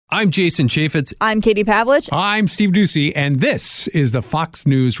I'm Jason Chaffetz. I'm Katie Pavlich. I'm Steve Doocy, and this is the Fox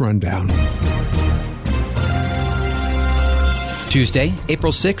News Rundown. Tuesday,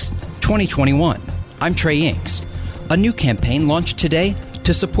 April 6th, 2021. I'm Trey Inks. A new campaign launched today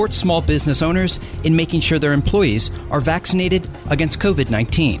to support small business owners in making sure their employees are vaccinated against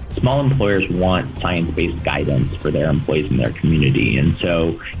COVID-19. Small employers want science-based guidance for their employees in their community. And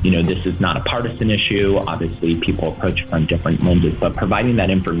so, this is not a partisan issue. Obviously, people approach it from different lenses, but providing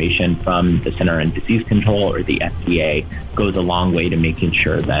that information from the Center on Disease Control or the FDA goes a long way to making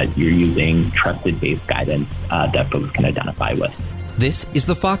sure that you're using trusted-based guidance that folks can identify with. This is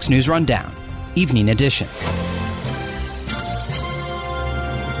the Fox News Rundown, Evening Edition.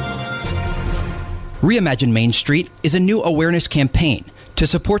 Reimagine Main Street is a new awareness campaign to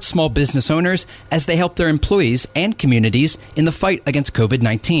support small business owners as they help their employees and communities in the fight against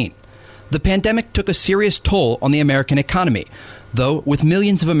COVID-19. The pandemic took a serious toll on the American economy, though with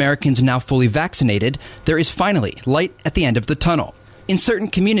millions of Americans now fully vaccinated, there is finally light at the end of the tunnel. In certain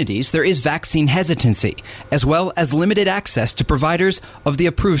communities, there is vaccine hesitancy, as well as limited access to providers of the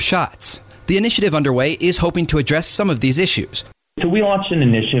approved shots. The initiative underway is hoping to address some of these issues. So we launched an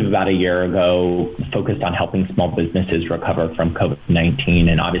initiative about a year ago focused on helping small businesses recover from COVID-19.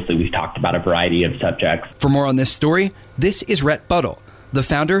 And obviously, we've talked about a variety of subjects. For more on this story, this is Rhett Buttle, the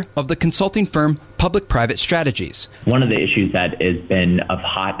founder of the consulting firm Public-Private Strategies. One of the issues that has been of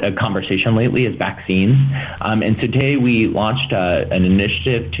hot conversation lately is vaccines. And today we launched an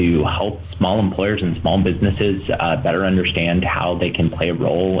initiative to help small employers and small businesses better understand how they can play a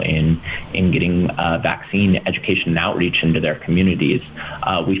role in getting vaccine education and outreach into their communities.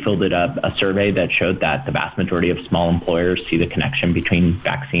 We fielded a survey that showed that the vast majority of small employers see the connection between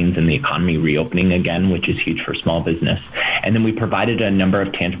vaccines and the economy reopening again, which is huge for small business. And then we provided a number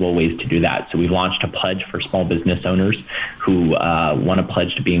of tangible ways to do that. So we launched a pledge for small business owners who want to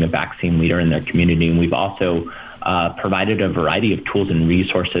pledge to being a vaccine leader in their community. And we've also provided a variety of tools and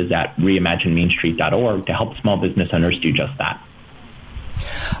resources at reimaginemainstreet.org to help small business owners do just that.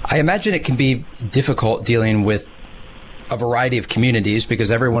 I imagine it can be difficult dealing with a variety of communities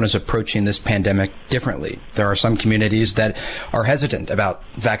because everyone is approaching this pandemic differently. There are some communities that are hesitant about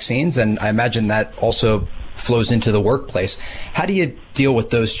vaccines, and I imagine that also flows into the workplace. How do you deal with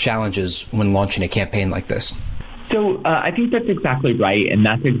those challenges when launching a campaign like this? So I think that's exactly right. And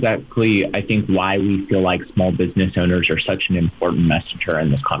that's exactly, I think, why we feel like small business owners are such an important messenger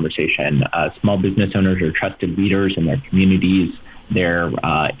in this conversation. Small business owners are trusted leaders in their communities. Their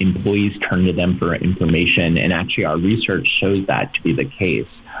employees turn to them for information. And actually, our research shows that to be the case.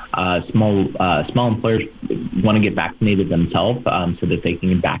 Small employers want to get vaccinated themselves so that they can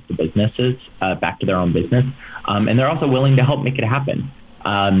get back to businesses, back to their own business. And they're also willing to help make it happen.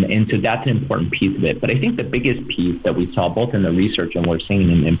 And so that's an important piece of it. But I think the biggest piece that we saw both in the research and we're seeing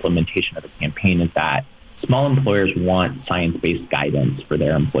in the implementation of the campaign is that small employers want science-based guidance for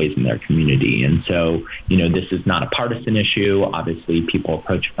their employees in their community. And so, this is not a partisan issue. Obviously, people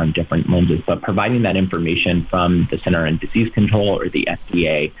approach it from different lenses, but providing that information from the Center on Disease Control or the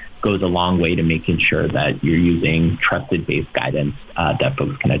FDA goes a long way to making sure that you're using trusted-based guidance that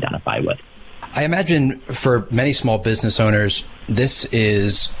folks can identify with. I imagine for many small business owners, this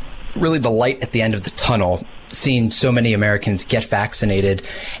is really the light at the end of the tunnel, seeing so many Americans get vaccinated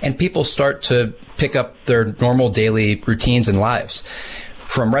and people start to pick up their normal daily routines and lives,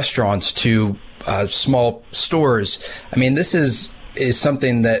 from restaurants to small stores. I mean, this is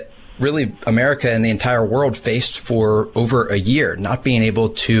something that really America and the entire world faced for over a year, not being able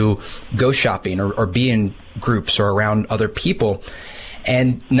to go shopping or be in groups or around other people.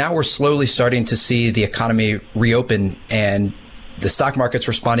 And now we're slowly starting to see the economy reopen, and the stock market's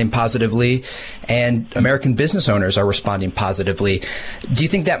responding positively, and American business owners are responding positively. Do you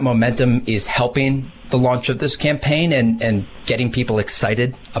think that momentum is helping the launch of this campaign and getting people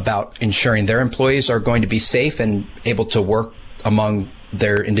excited about ensuring their employees are going to be safe and able to work among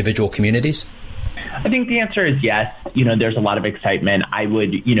their individual communities? I think the answer is yes. There's a lot of excitement. I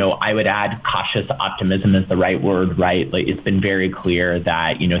would add cautious optimism is the right word, right? Like, it's been very clear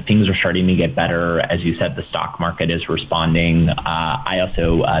that, things are starting to get better. As you said, the stock market is responding. I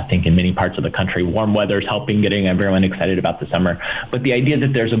also think in many parts of the country, warm weather is helping getting everyone excited about the summer. But the idea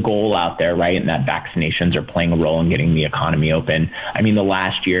that there's a goal out there, right, and that vaccinations are playing a role in getting the economy open. I mean, the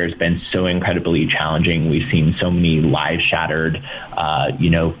last year has been so incredibly challenging. We've seen so many lives shattered,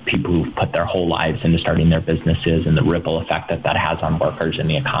 people who've put their whole lives into starting their businesses and the ripple effect that has on workers and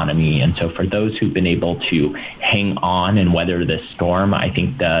the economy. And so for those who've been able to hang on and weather this storm, I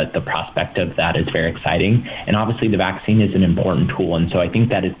think the prospect of that is very exciting. And obviously the vaccine is an important tool. And so I think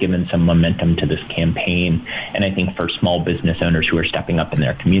that has given some momentum to this campaign. And I think for small business owners who are stepping up in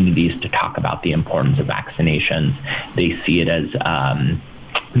their communities to talk about the importance of vaccinations, they see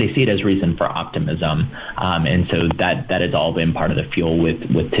it as reason for optimism. And so that has all been part of the fuel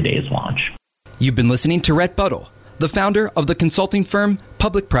with today's launch. You've been listening to Rhett Buttle, the founder of the consulting firm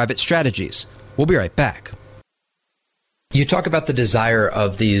Public-Private Strategies. We'll be right back. You talk about the desire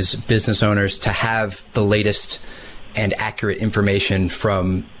of these business owners to have the latest and accurate information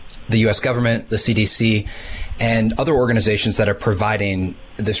from the U.S. government, the CDC, and other organizations that are providing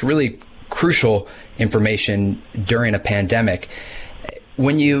this really crucial information during a pandemic.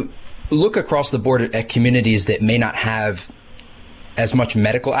 When you look across the board at communities that may not have as much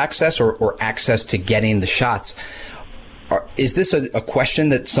medical access or access to getting the shots, is this a question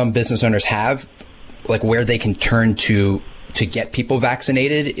that some business owners have, like where they can turn to get people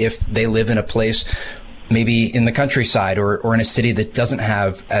vaccinated if they live in a place maybe in the countryside or in a city that doesn't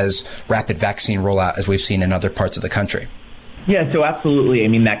have as rapid vaccine rollout as we've seen in other parts of the country? Yeah, so absolutely. I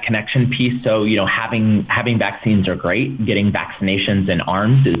mean, that connection piece. So, having vaccines are great. Getting vaccinations in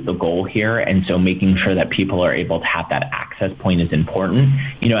arms is the goal here. And so making sure that people are able to have that access point is important.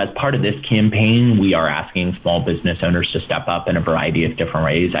 As part of this campaign, we are asking small business owners to step up in a variety of different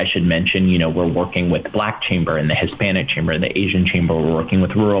ways. I should mention, we're working with the Black Chamber and the Hispanic Chamber, the Asian Chamber. We're working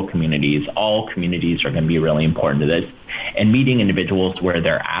with rural communities. All communities are going to be really important to this. And meeting individuals where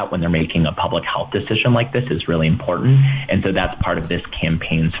they're at when they're making a public health decision like this is really important. And so that's part of this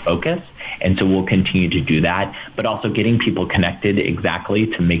campaign's focus. And so we'll continue to do that, but also getting people connected exactly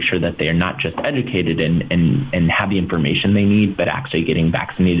to make sure that they're not just educated and have the information they need, but actually getting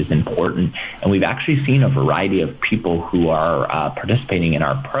vaccinated is important. And we've actually seen a variety of people who are participating in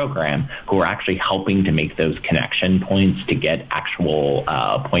our program who are actually helping to make those connection points to get actual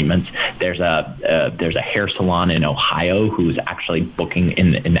appointments. There's a hair salon in Ohio who's actually booking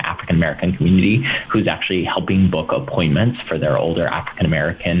in the African American community, who's actually helping book appointments for their older African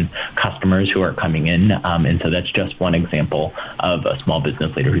American customers who are coming in. And so that's just one example of a small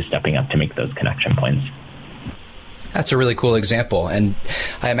business leader who's stepping up to make those connection points. That's a really cool example. And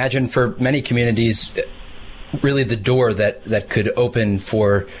I imagine for many communities, really the door that could open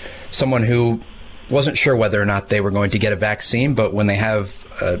for someone who wasn't sure whether or not they were going to get a vaccine, but when they have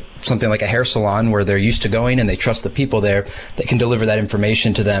something like a hair salon where they're used to going and they trust the people there, they can deliver that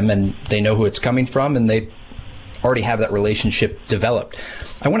information to them and they know who it's coming from and they already have that relationship developed.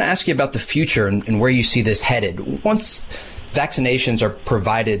 I want to ask you about the future and where you see this headed. Once vaccinations are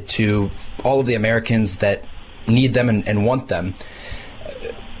provided to all of the Americans that need them and want them,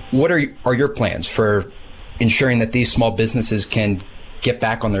 what are your plans for ensuring that these small businesses can get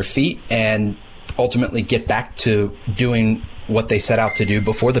back on their feet and ultimately get back to doing what they set out to do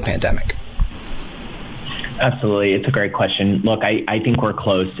before the pandemic? Absolutely. It's a great question. Look, I think we're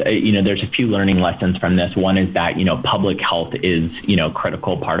close. There's a few learning lessons from this. One is that, public health is, a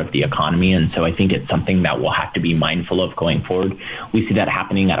critical part of the economy. And so I think it's something that we'll have to be mindful of going forward. We see that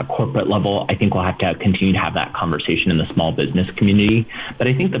happening at a corporate level. I think we'll have to continue to have that conversation in the small business community. But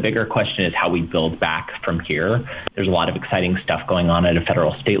I think the bigger question is how we build back from here. There's a lot of exciting stuff going on at a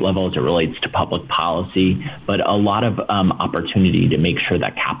federal state level as it relates to public policy, but a lot of opportunity to make sure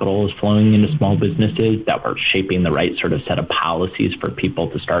that capital is flowing into small businesses, that we're shaping the right sort of set of policies for people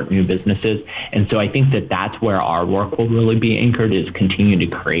to start new businesses. And so I think that that's where our work will really be anchored, is continuing to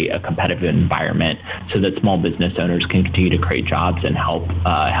create a competitive environment so that small business owners can continue to create jobs and help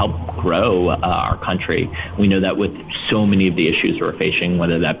grow our country. We know that with so many of the issues we're facing,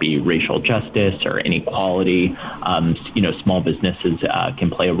 whether that be racial justice or inequality, small businesses can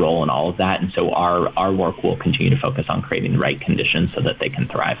play a role in all of that. And so our work will continue to focus on creating the right conditions so that they can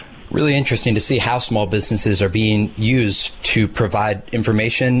thrive. Really interesting to see how small businesses are being used to provide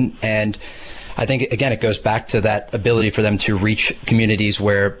information. And I think, again, it goes back to that ability for them to reach communities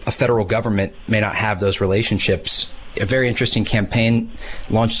where a federal government may not have those relationships. A very interesting campaign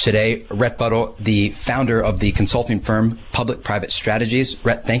launched today. Rhett Buttle, the founder of the consulting firm Public-Private Strategies.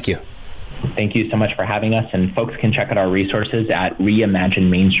 Rhett, thank you. Thank you so much for having us. And folks can check out our resources at Reimagine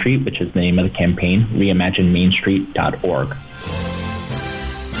Main Street, which is the name of the campaign, reimaginemainstreet.org.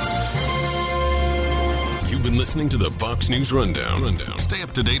 You've been listening to the Fox News Rundown. Stay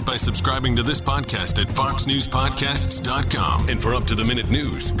up to date by subscribing to this podcast at foxnewspodcasts.com. And for up-to-the-minute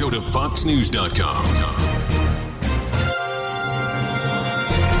news, go to foxnews.com.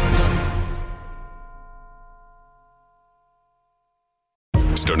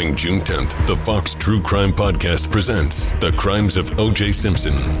 starting June 10th, the Fox True Crime Podcast presents The Crimes of O.J.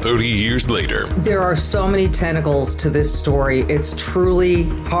 Simpson, 30 years later. There are so many tentacles to this story. It's truly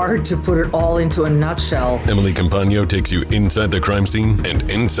hard to put it all into a nutshell. Emily Campagno takes you inside the crime scene and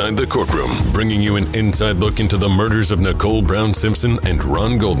inside the courtroom, bringing you an inside look into the murders of Nicole Brown Simpson and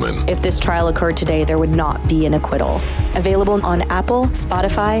Ron Goldman. If this trial occurred today, there would not be an acquittal. Available on Apple,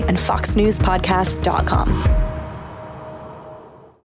 Spotify, and FoxNewsPodcast.com.